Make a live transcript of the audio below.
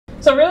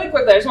So really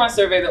quickly, I just want to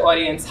survey the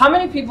audience. How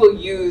many people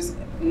use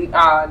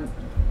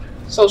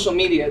social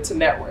media to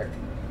network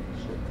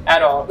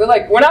at all? They're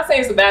like, we're not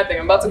saying it's a bad thing.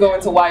 I'm about to go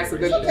into why it's a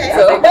good thing.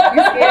 So,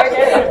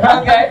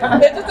 okay.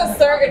 There's just a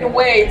certain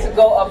way to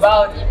go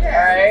about it, all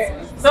right?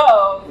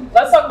 So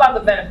let's talk about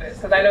the benefits,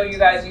 because I know you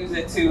guys use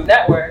it to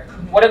network.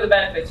 What are the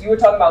benefits? You were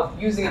talking about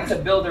using it to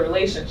build a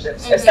relationship,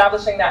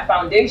 establishing that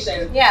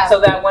foundation, so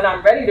that when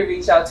I'm ready to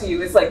reach out to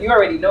you, it's like you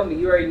already know me,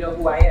 you already know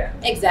who I am.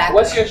 Exactly.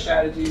 What's your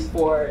strategies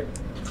for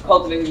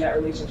cultivating that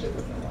relationship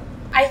with someone?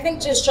 I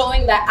think just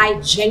showing that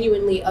I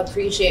genuinely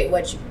appreciate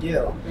what you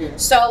do.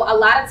 So a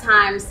lot of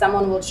times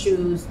someone will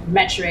choose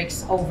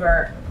metrics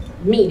over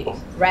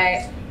meaning,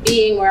 right?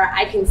 Being where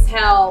I can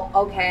tell,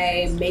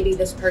 okay, maybe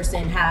this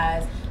person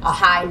has a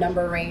high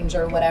number range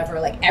or whatever,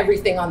 like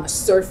everything on the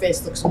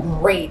surface looks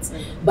great,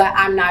 but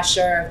I'm not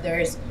sure if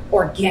there's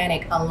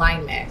organic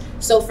alignment.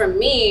 So for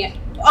me,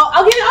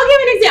 I'll give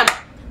an example.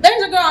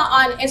 There's a girl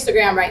on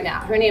Instagram right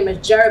now. Her name is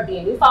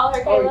Jerabine. You follow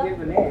her, Kayla? Oh, give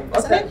the name.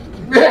 What's her name?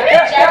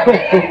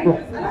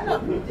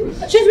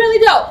 She's really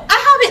dope.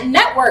 I haven't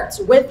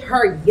networked with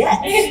her yet.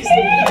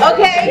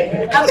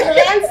 Okay? I'm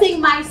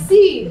planting my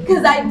seed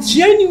because I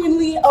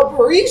genuinely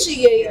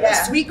appreciate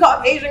that sweet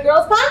Caucasian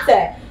girl's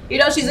content. You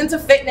know, she's into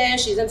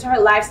fitness, she's into her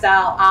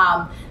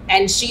lifestyle,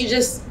 and she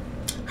just,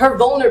 her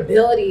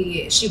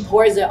vulnerability, she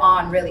pours it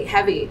on really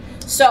heavy.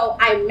 So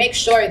I make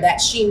sure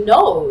that she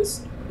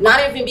knows,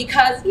 not even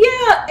because,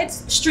 yeah,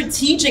 it's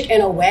strategic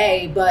in a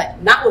way,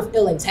 but not with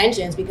ill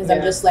intentions, because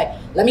I'm just like,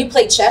 let me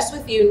play chess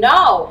with you.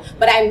 No,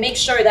 but I make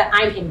sure that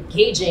I'm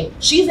engaging.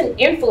 She's an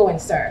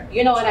influencer,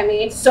 you know what I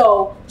mean?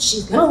 So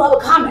she's gonna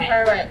love a comment.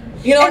 Right.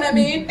 You know what I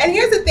mean? And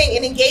here's the thing,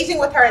 in engaging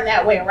with her in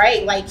that way,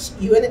 right? Like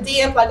you in the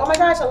DM, like, oh my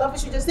gosh, I love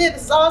what you just did.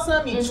 This is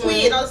awesome. You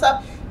tweet and all this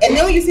stuff. And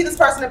then when you see this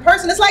person in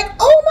person, it's like,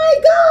 oh my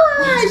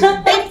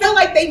gosh. They feel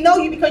like they know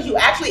you because you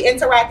actually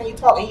interact and you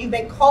talk and you've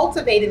been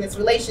cultivating this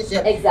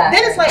relationship. Exactly.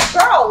 Then it's like,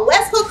 girl,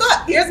 let's hook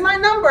up. Here's my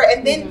number.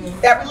 And then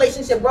that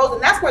relationship grows.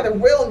 And that's where the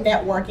real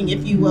networking,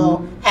 if you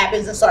will,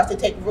 happens and starts to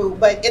take root.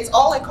 But it's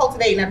all in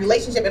cultivating that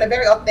relationship in a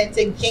very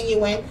authentic,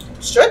 genuine,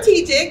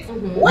 strategic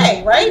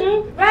way, right?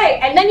 Right.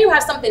 And then you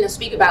have something to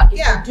speak about if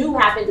you do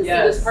happen to see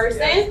this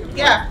person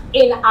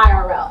in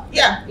IRL.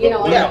 You know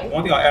what I mean?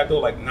 One thing I'll add though,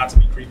 like not to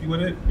be creepy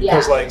with it,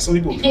 because like some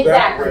people do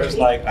that where it's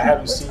like, I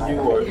haven't seen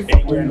you or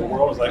anywhere in the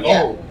world. It's like,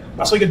 oh,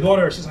 I saw your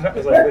daughter. She's like,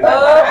 wait.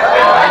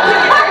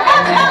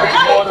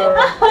 Daughter,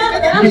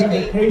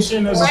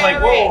 vacation. It's just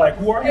like, whoa, like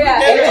who are you?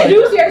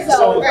 Introduce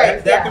yourself. So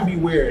that can be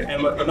weird.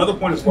 And another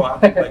point as well, I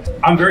think like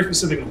I'm very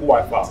specific in who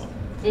I follow.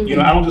 You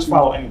know, I don't just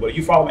follow anybody.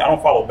 You follow me, I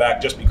don't follow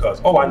back just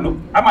because, oh, I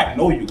might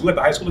know you. We went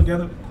to high school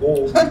together.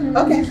 Cool. I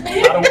don't need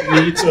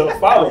to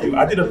follow you.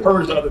 I did a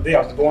purge the other day.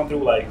 I was going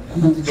through like,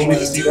 don't need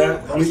to see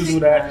that, don't need to do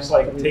that, just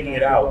like taking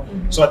it out.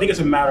 So I think it's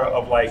a matter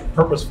of like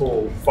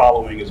purposeful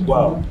following as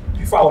well.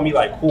 If you follow me,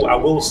 like cool, I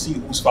will see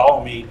who's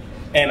following me.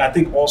 And I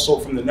think also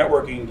from the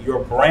networking, your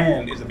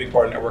brand is a big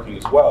part of networking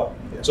as well.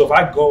 So if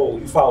I go,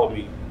 you follow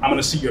me, I'm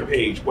gonna see your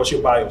page. What's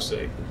your bio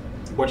say?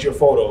 What's your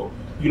photo?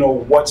 You know,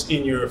 what's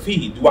in your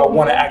feed? Do I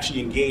want to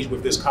actually engage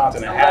with this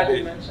content and have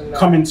it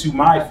come into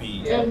my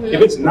feed? If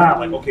it's not,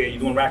 like, okay, you're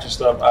doing ratchet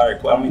stuff, all right,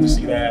 cool, I don't need to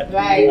see that.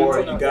 Or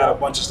you got a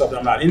bunch of stuff that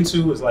I'm not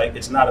into, it's like,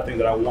 it's not a thing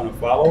that I want to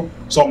follow.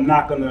 So I'm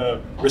not going to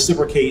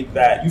reciprocate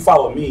that. You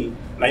follow me,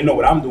 and I know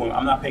what I'm doing,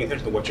 I'm not paying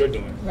attention to what you're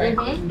doing. You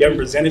haven't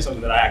presented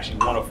something that I actually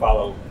want to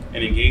follow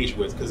and engage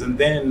with, because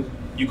then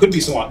you could be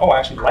someone, oh, I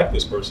actually like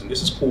this person,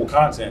 this is cool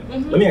content.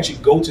 Let me actually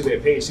go to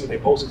their page, see what they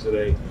posted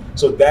today.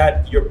 So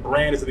that your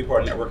brand is a big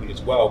part of networking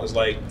as well, because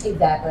like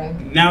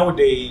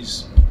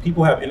nowadays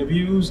people have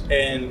interviews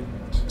and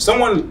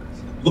someone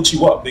looks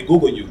you up, they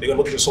Google you, they're gonna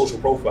look at your social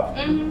profile.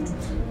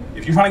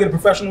 If you're trying to get a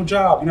professional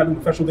job, you're not doing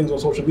professional things on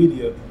social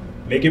media,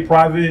 make it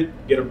private,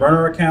 get a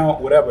burner account,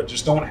 whatever.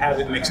 Just don't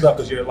have it mixed up,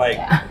 because you're like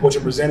what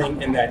you're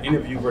presenting in that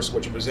interview versus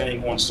what you're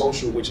presenting on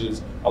social, which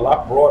is a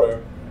lot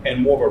broader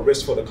and more of a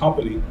risk for the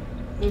company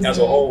as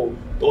a whole.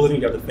 Those are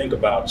things you have to think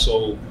about.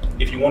 So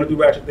if you want to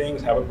do ratchet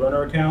things, have a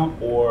burner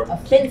account or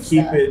keep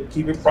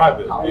it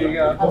private. There you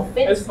go.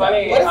 It's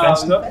funny. I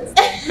was gonna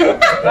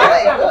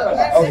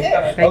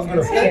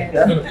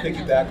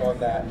piggyback on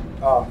that.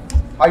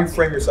 How you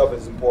frame yourself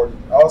is important.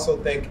 I also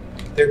think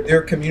there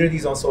are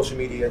communities on social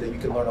media that you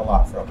can learn a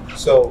lot from.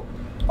 So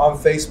on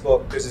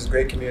Facebook, there's this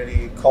great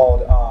community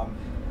called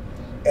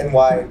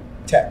NY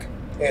Tech.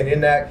 And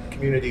in that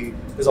community,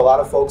 there's a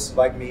lot of folks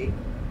like me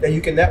that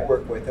you can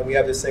network with. And we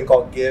have this thing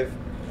called Give,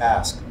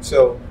 Ask.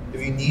 So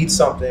if you need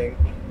something,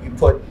 you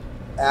put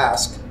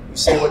ask, you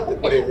say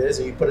what it is,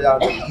 and you put it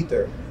out into the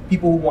ether.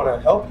 People who want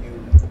to help you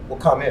will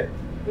come in.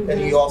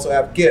 And you also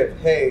have give.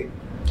 Hey,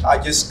 I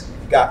just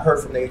got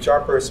heard from the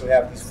HR person. We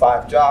have these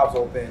 5 jobs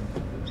open.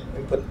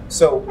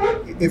 So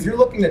if you're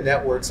looking to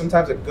network,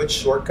 sometimes a good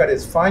shortcut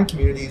is find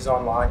communities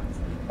online.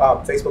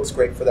 Facebook's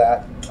great for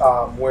that,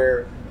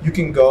 where you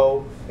can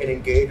go and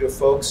engage with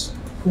folks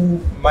who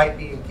might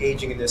be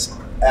engaging in this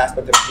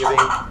aspect of giving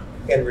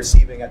and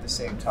receiving at the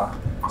same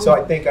time. So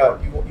I think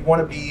you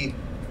want to be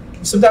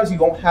sometimes you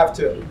don't have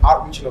to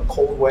outreach in a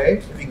cold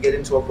way if you get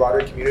into a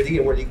broader community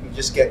and where you can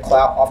just get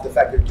clout off the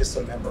fact that you're just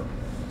a member.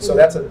 So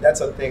that's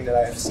a thing that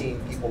I have seen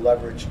people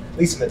leverage, at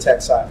least in the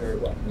tech side, very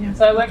well. Yeah.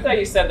 So I like that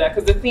you said that,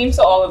 because the theme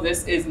to all of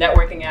this is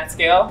networking at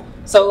scale.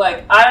 So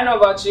like, I don't know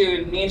about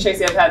you, me and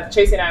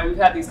Chasey and I, we've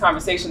had these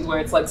conversations where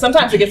it's like,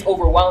 sometimes it gets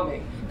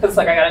overwhelming. Because it's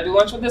like, I gotta do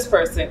lunch with this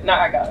person. No,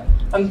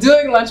 I'm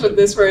doing lunch with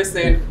this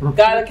person,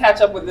 gotta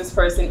catch up with this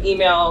person,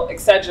 email,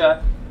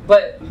 etc.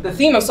 But the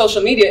theme of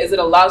social media is it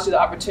allows you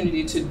the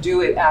opportunity to do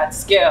it at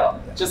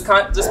scale.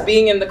 Just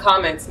being in the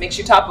comments makes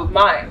you top of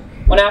mind.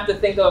 When I have to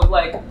think of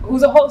like,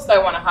 who's a host I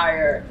want to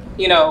hire,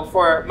 you know,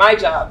 for my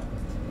job,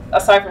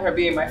 aside from her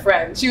being my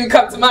friend, she would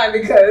come to mind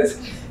because,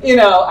 you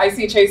know, I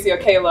see Chasey or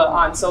Kayla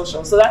on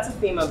social. So that's a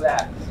theme of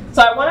that.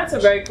 So I wanted to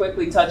very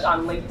quickly touch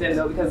on LinkedIn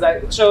though, because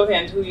I show of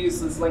hand who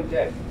uses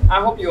LinkedIn.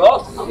 I hope you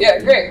all do. Yeah,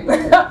 great.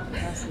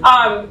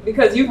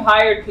 Because you've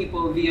hired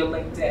people via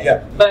LinkedIn.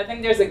 Yeah. But I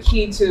think there's a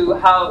key to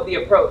how the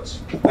approach,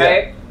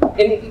 right? Yeah.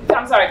 And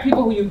I'm sorry,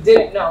 people who you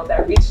didn't know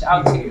that reached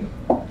out to you.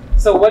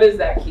 So what is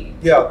that key?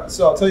 Yeah,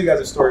 so I'll tell you guys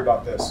a story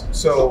about this.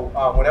 So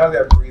when I was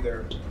at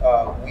Breather,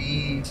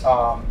 we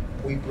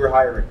were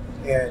hiring,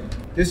 and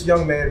this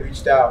young man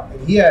reached out,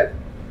 and he had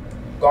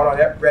gone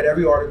on, read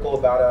every article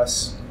about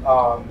us,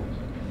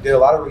 did a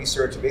lot of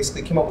research, and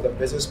basically came up with a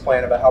business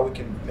plan about how we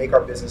can make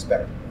our business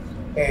better.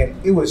 And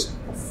it was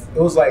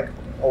like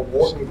a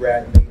Wharton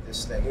grad made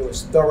this thing. It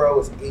was thorough. It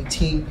was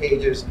 18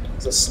 pages. It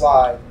was a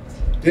slide.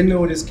 Didn't know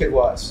who this kid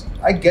was.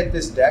 I get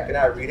this deck and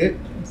I read it,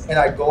 and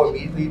I go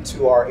immediately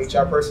to our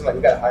HR person, like,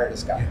 we gotta hire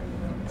this guy.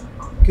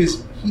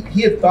 Because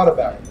he had thought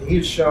about it, and he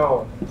had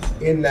shown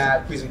in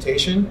that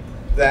presentation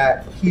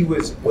that he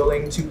was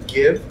willing to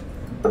give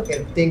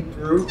and think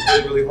through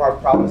really, really hard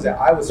problems that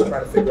I was trying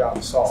to figure out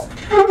and solve.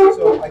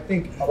 So I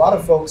think a lot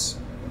of folks,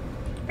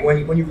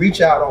 when you reach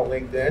out on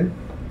LinkedIn,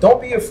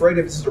 don't be afraid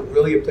if this is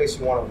really a place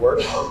you want to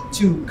work,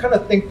 to kind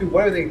of think through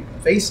what are they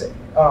facing.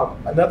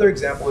 Another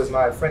example is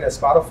my friend at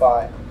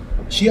Spotify.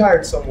 She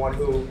hired someone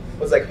who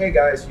was like, hey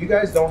guys, you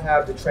guys don't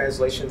have the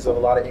translations of a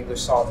lot of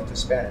English songs into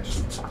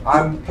Spanish.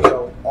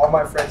 All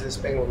my friends in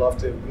Spain would love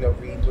to,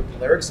 read what the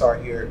lyrics are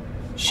here.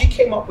 She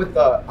came up with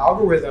the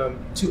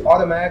algorithm to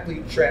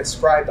automatically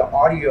transcribe the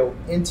audio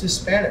into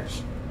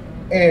Spanish.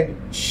 And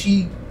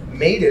she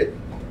made it,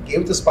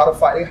 gave it to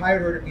Spotify. They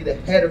hired her to be the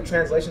head of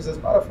translations at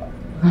Spotify.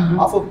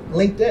 Off of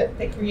LinkedIn.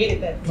 They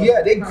created that.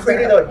 Yeah, they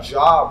created a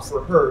job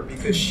for her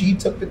because she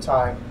took the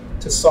time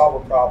to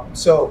solve a problem.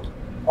 So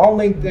on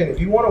LinkedIn, if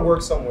you want to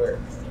work somewhere,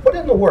 put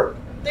in the work.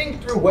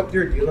 Think through what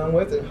they're dealing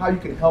with and how you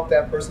can help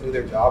that person do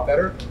their job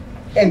better.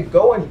 And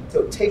go and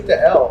take the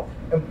L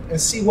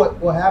and see what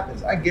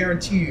happens. I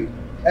guarantee you,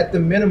 at the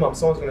minimum,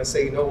 someone's going to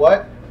say, you know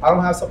what? I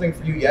don't have something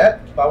for you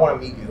yet, but I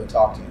want to meet you and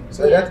talk to you.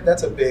 So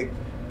that's a big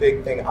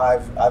thing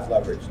I've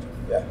leveraged.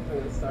 Yeah.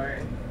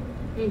 Sorry.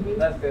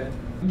 That's good.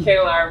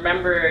 Kayla, I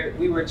remember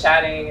we were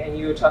chatting and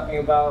you were talking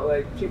about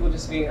like people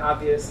just being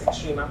obvious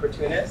extreme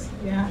opportunists.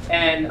 Yeah.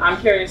 And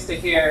I'm curious to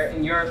hear,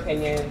 in your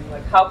opinion,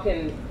 like how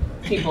can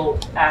people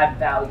add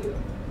value?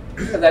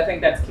 Because I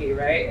think that's key,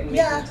 right? And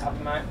yeah. Top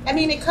of mind. I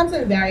mean, it comes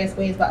in various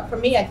ways, but for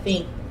me, I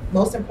think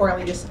most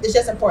importantly, it's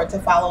just important to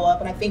follow up.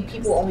 And I think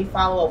people only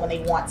follow up when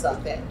they want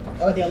something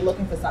or they're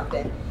looking for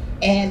something.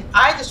 And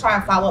I just try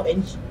and follow up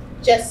and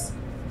just,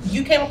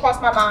 you came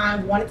across my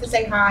mind, wanted to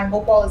say hi,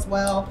 hope all is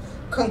well.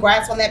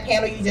 Congrats on that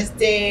panel you just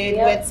did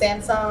with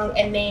Samsung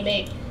and Name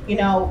It.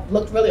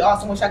 Looked really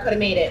awesome. Wish I could have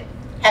made it.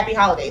 Happy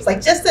holidays.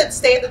 Like, just to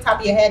stay at the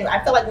top of your head.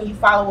 I feel like when you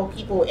follow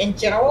people in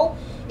general,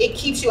 it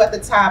keeps you at the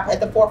top,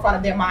 at the forefront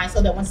of their mind,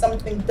 so that when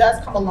something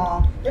does come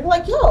along, they're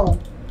like, yo,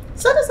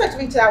 such and such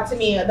reached out to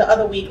me the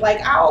other week.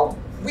 Like, I'll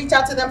reach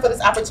out to them for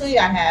this opportunity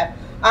I have.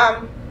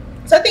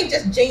 So I think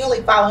just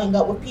genuinely following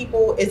up with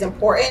people is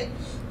important.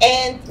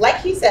 And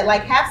like he said,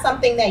 like, have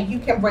something that you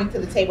can bring to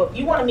the table. If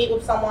you want to meet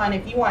with someone,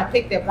 if you want to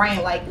pick their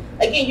brain, like,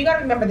 again, you got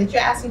to remember that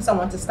you're asking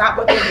someone to stop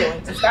what they're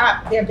doing, to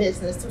stop their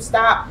business, to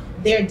stop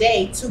their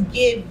day, to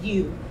give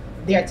you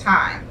their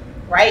time,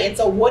 right? And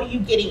so what are you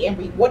giving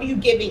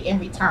in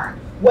return?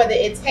 Whether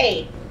it's,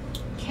 hey,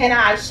 can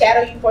I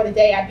shadow you for the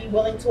day? I'd be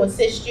willing to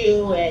assist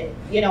you and,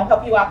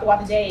 help you out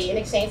throughout the day in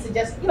exchange to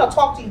just,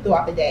 talk to you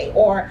throughout the day.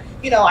 Or,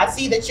 I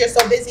see that you're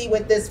so busy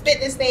with this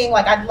fitness thing.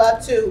 Like, I'd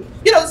love to,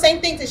 the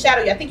same thing to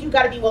shadow you. I think you've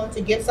got to be willing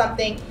to give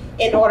something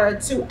in order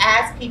to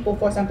ask people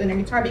for something in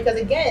return. Because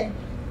again,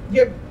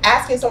 you're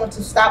asking someone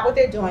to stop what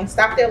they're doing,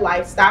 stop their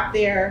life, stop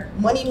their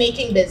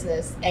money-making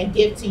business and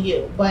give to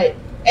you.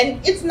 And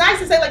it's nice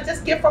to say, like,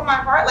 just give from my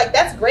heart. Like,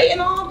 that's great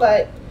and all,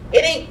 but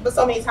it ain't but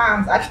so many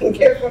times I can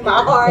give from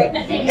my heart.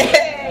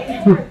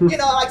 And,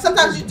 like,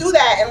 sometimes you do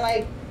that and,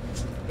 like,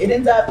 it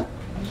ends up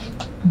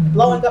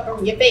blowing up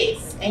in your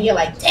face. And you're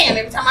like, damn,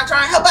 every time I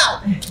try and help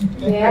out,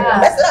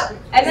 mess it up.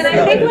 And then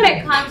I think when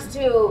it comes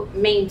to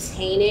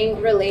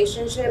maintaining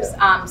relationships,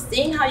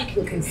 seeing how you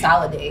can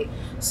consolidate.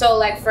 So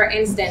like for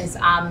instance,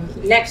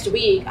 next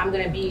week I'm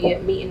gonna be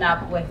meeting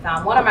up with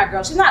one of my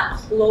girls. She's not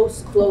a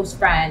close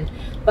friend,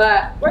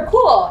 but we're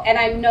cool. And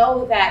I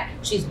know that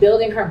she's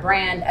building her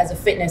brand as a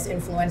fitness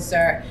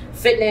influencer.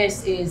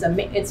 Fitness is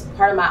it's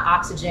part of my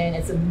oxygen.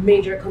 It's a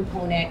major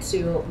component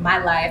to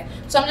my life.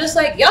 So I'm just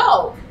like,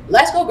 yo,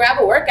 let's go grab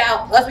a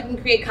workout, plus we can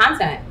create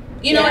content.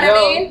 You know what I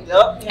mean?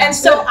 Yep. And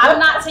so I'm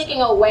not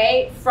taking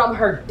away from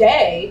her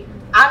day.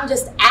 I'm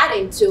just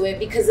adding to it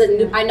because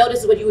I know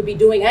this is what you would be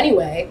doing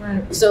anyway.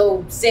 Right.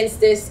 So since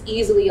this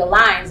easily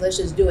aligns, let's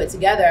just do it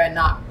together and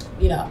not,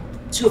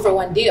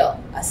 2-for-1 deal,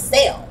 a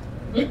sale.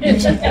 Me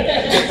and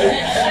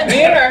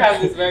her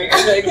have this very,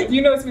 like, if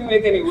you notice me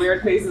make any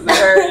weird faces at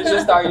her, it's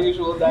just our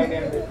usual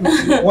dynamic.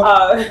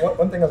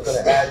 One thing I was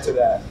going to add to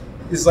that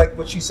is like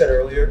what she said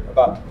earlier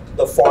about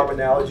the farm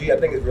analogy. I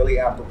think is really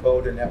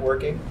apropos to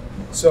networking.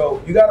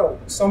 So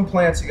some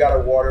plants you gotta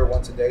water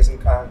once a day.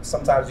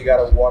 Sometimes you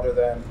gotta water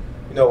them,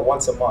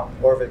 once a month.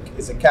 Or if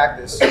it's a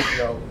cactus,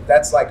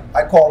 that's like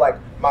I call like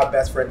my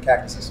best friend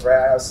cactuses,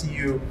 right? I'll see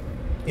you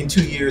in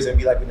 2 years and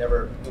be like we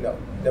never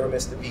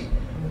missed a beat.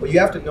 But you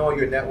have to know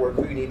your network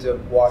who you need to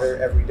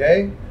water every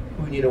day,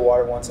 who you need to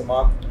water once a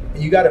month,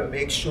 and you got to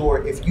make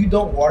sure if you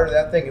don't water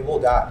that thing, it will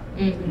die,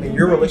 and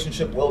your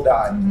relationship will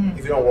die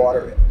if you don't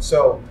water it.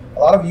 So a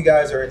lot of you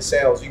guys are in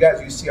sales. You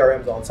guys use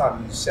CRMs all the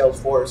time. You use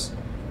Salesforce.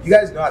 You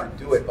guys know how to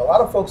do it, but a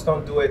lot of folks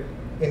don't do it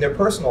in their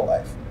personal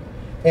life.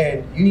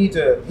 And you need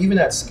to, even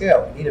at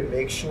scale, you need to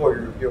make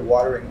sure you're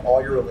watering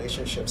all your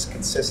relationships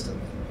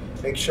consistently.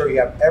 Make sure you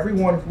have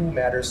everyone who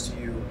matters to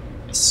you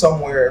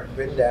somewhere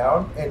written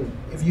down. And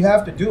if you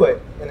have to do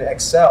it in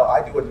Excel,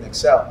 I do it in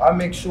Excel. I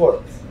make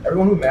sure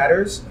everyone who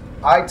matters,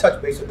 I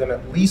touch base with them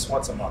at least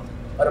once a month.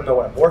 Let them know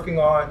what I'm working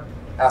on,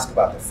 ask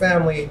about their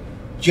family,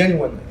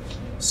 genuinely.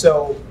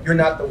 So you're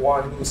not the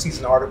one who sees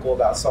an article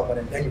about someone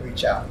and then you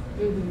reach out.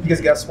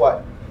 Because guess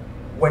what?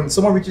 When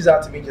someone reaches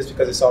out to me just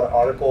because they saw an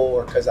article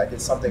or because I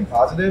did something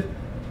positive,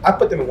 I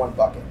put them in one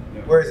bucket.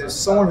 Whereas if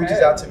someone reaches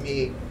out to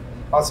me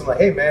on something like,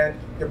 hey man,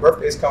 your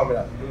birthday's coming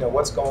up,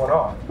 what's going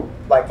on?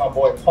 Like my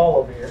boy Paul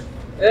over here.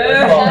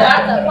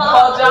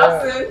 Paul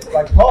Johnson.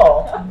 Like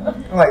Paul,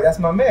 I'm like, that's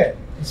my man.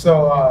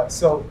 So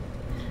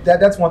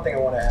that's one thing I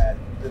want to add.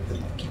 To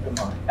keep in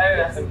mind. I think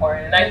that's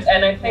important,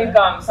 and I think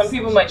some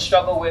people might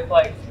struggle with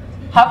like,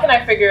 how can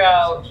I figure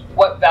out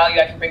what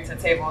value I can bring to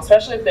the table,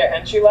 especially if they're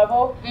entry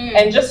level,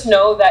 and just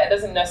know that it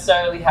doesn't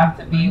necessarily have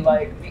to be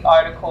like the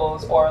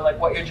articles or like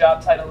what your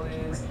job title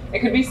is. It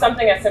could be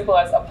something as simple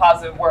as a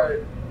positive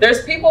word.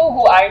 There's people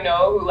who I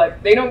know who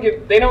like they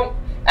don't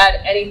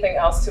add anything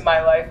else to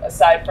my life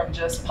aside from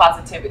just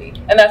positivity.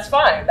 And that's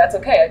fine, that's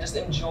okay. I just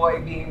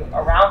enjoy being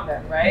around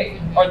them,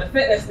 right? Or the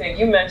fitness thing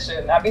you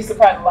mentioned. I'd be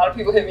surprised, a lot of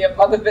people hit me up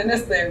about the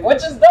fitness thing,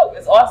 which is dope,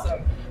 it's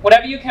awesome.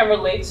 Whatever you can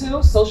relate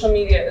to, social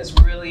media is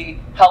really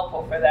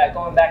helpful for that.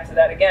 Going back to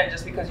that again,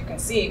 just because you can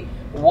see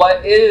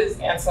what is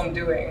Ansem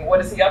doing? What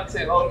is he up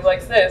to? Oh, he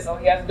likes this, oh,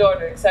 he has a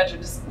daughter, etc.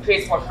 Just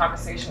creates more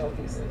conversational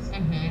pieces.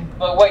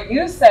 But what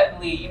you said,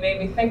 Lee, you made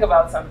me think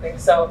about something.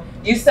 So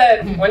you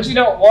said once you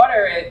don't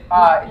water it,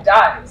 it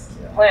dies,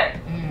 the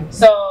plant.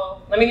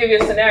 So let me give you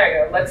a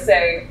scenario. Let's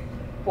say,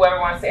 whoever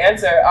wants to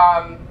answer,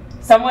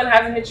 someone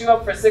hasn't hit you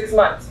up for 6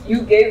 months.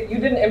 You did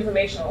an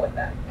informational with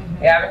them.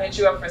 They haven't hit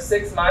you up for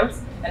 6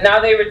 months, and now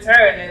they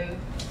return, and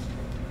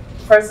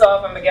first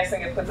off, I'm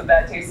guessing it puts a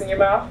bad taste in your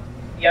mouth.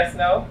 Yes,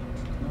 no?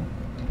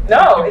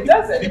 No, it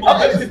doesn't. People are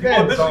busy.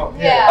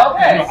 Yeah.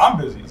 Okay. I'm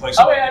busy. It's like,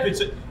 so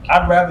if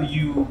I'd rather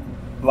you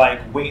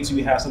like wait till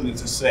you have something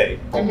to say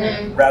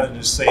rather than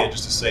just say it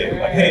just to say it.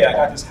 Like, hey, I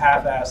got this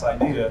half-ass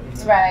idea.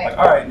 Right. Like,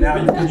 all right, now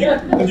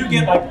you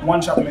get like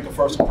one shot to make a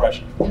first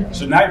impression.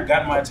 So now you've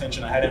gotten my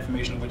attention. I had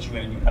information with you,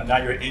 and now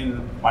you're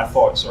in my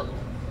thought circle.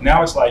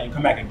 Now it's like you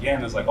come back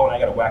again. It's like, oh, now I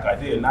got a whack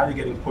idea. Now you're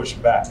getting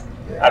pushed back.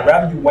 I'd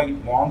rather you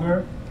wait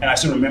longer, and I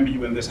still remember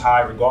you in this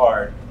high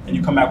regard, and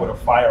you come back with a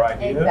fire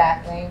idea.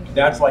 Exactly.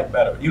 That's like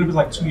better. Even if it's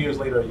like 2 years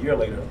later, a year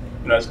later,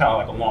 it's kind of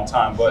like a long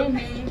time. But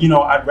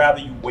I'd rather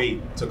you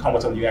wait to come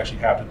with something you actually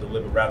have to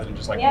deliver, rather than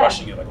just like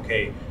rushing it. Like,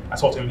 okay, I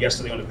talked to him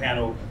yesterday on the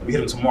panel. We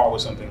hit him tomorrow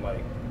with something.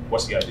 Like,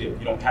 what's the idea?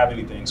 You don't have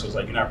anything, so it's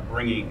like you're not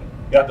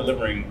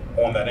delivering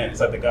on that end. It's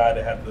like the guy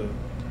that had the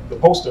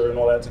poster and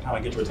all that to kind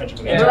of get your attention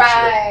to the internship,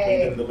 but he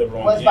didn't deliver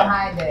on what's the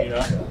end, behind it?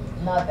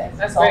 Nothing.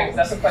 That's great.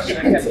 That's a question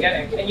I kept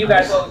getting. And you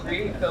guys all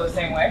agree? You feel the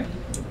same way?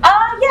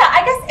 Yeah,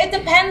 I guess it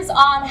depends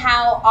on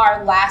how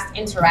our last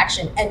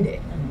interaction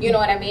ended. You know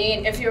what I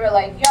mean? If you were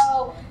like,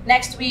 yo,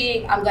 next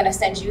week I'm gonna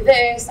send you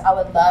this, I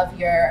would love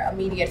your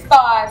immediate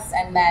thoughts,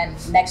 and then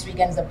next week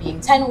ends up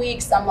being 10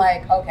 weeks, I'm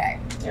like, okay,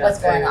 what's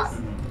going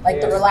on? Like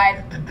the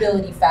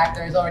reliability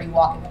factor is already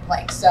walking the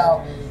plank.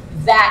 So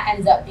that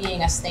ends up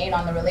being a stain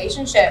on the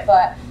relationship.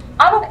 But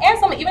out of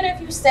Ansem, even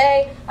if you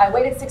say, I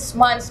waited 6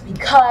 months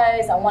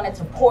because I wanted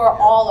to pour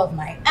all of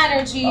my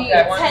energy,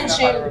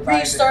 attention,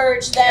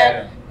 research,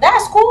 then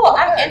that's cool.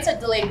 I'm into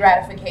delayed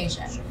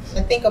gratification.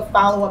 I think a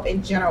follow-up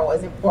in general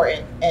is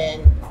important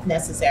and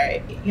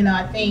necessary.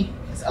 I think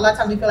a lot of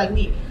times we feel like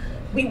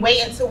we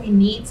wait until we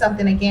need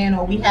something again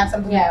or we have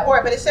something to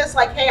report. But it's just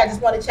like, hey, I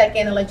just want to check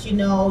in and let you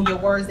know your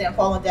words didn't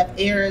fall on deaf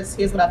ears.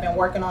 Here's what I've been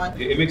working on.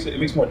 It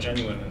makes more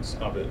genuine and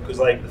stuff. Because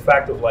like the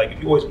fact of like,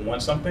 if you always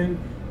want something,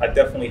 I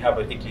definitely have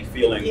an icky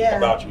feeling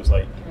about you. It's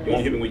like, you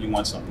only hit me when you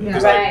want something.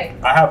 Because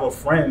like, I have a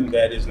friend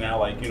that is now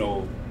like, you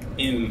know,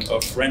 in a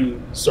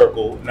friend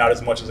circle, not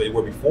as much as they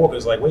were before.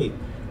 Because like, wait,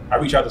 I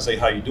reach out to say,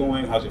 how you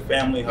doing? How's your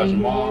family? How's your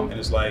mom? And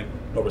it's like,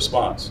 no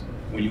response.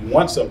 When you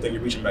want something,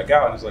 you're reaching back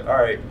out and it's like, all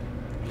right,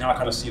 now I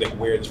kind of see like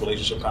where this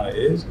relationship kind of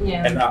is.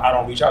 And now I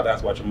don't reach out to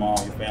ask about your mom,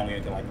 your family,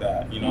 anything like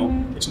that. You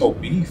know, it's no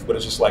beef, but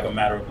it's just like a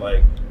matter of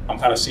like, I'm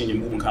kind of seeing you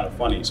moving kind of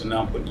funny. So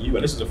now I'm putting you,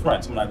 and this is a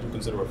friend, someone I do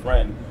consider a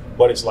friend,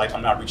 but it's like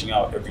I'm not reaching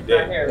out every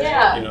day.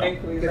 You know?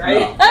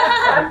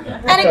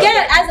 And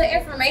again, as an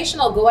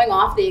informational, going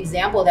off the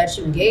example that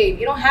you gave,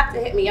 you don't have to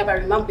hit me up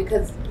every month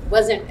because it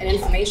wasn't an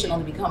informational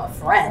to become a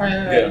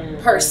friend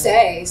per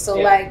se. So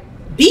like,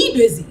 be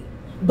busy,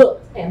 booked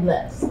and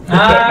blessed.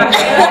 I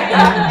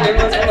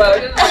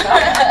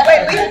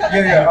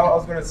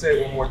was gonna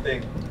say one more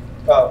thing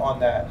on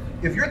that.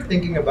 If you're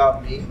thinking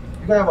about me,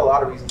 you're gonna have a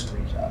lot of reasons to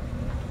reach out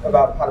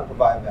about how to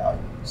provide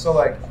value. So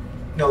like,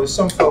 you know, there's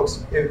some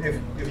folks,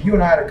 if you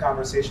and I had a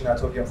conversation, I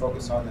told you I'm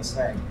focused on this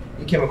thing,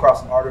 you came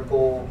across an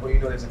article, or you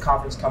know there's a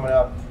conference coming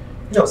up,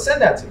 you know,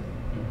 send that to me.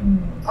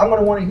 I'm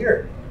gonna wanna hear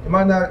it. It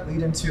might not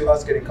lead into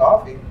us getting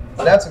coffee,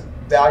 but that's a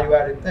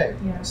value-added thing.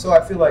 So I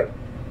feel like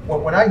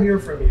when I hear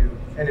from you,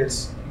 and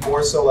it's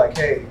more so like,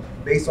 hey,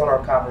 based on our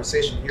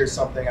conversation, here's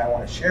something I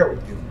wanna share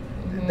with you.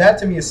 That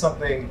to me is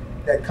something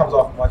that comes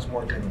off much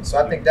more genuine.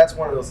 So I think that's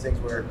one of those things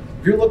where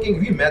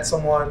if you met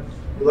someone,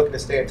 you're looking to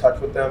stay in touch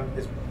with them,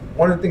 is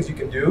one of the things you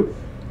can do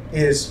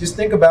is just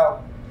think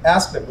about,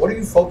 ask them, what are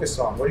you focused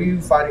on? What are you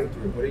fighting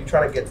through? What are you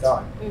trying to get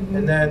done?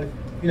 And then,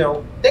 you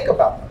know, think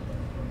about them.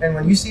 And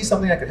when you see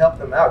something that could help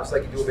them out, just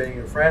like you do with any of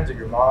your friends or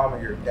your mom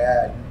or your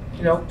dad,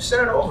 you know,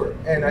 send it over.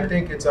 And I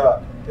think it's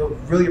they'll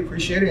really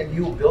appreciate it, and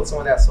you will build some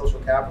of that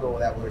social capital,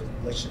 that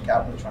relationship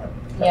capital you're trying to.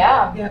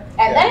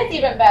 And then it's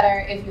even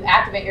better if you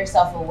activate your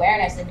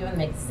self-awareness and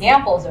doing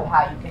examples of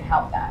how you can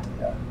help them.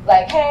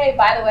 Like, hey,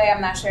 by the way,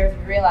 I'm not sure if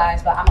you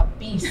realize, but I'm a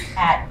beast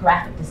at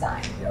graphic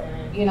design.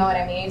 You know what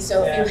I mean?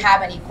 So if you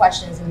have any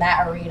questions in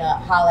that arena,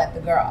 holla at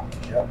the girl.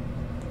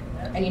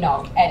 And, you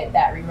know, edit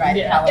that, rewrite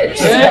it, however.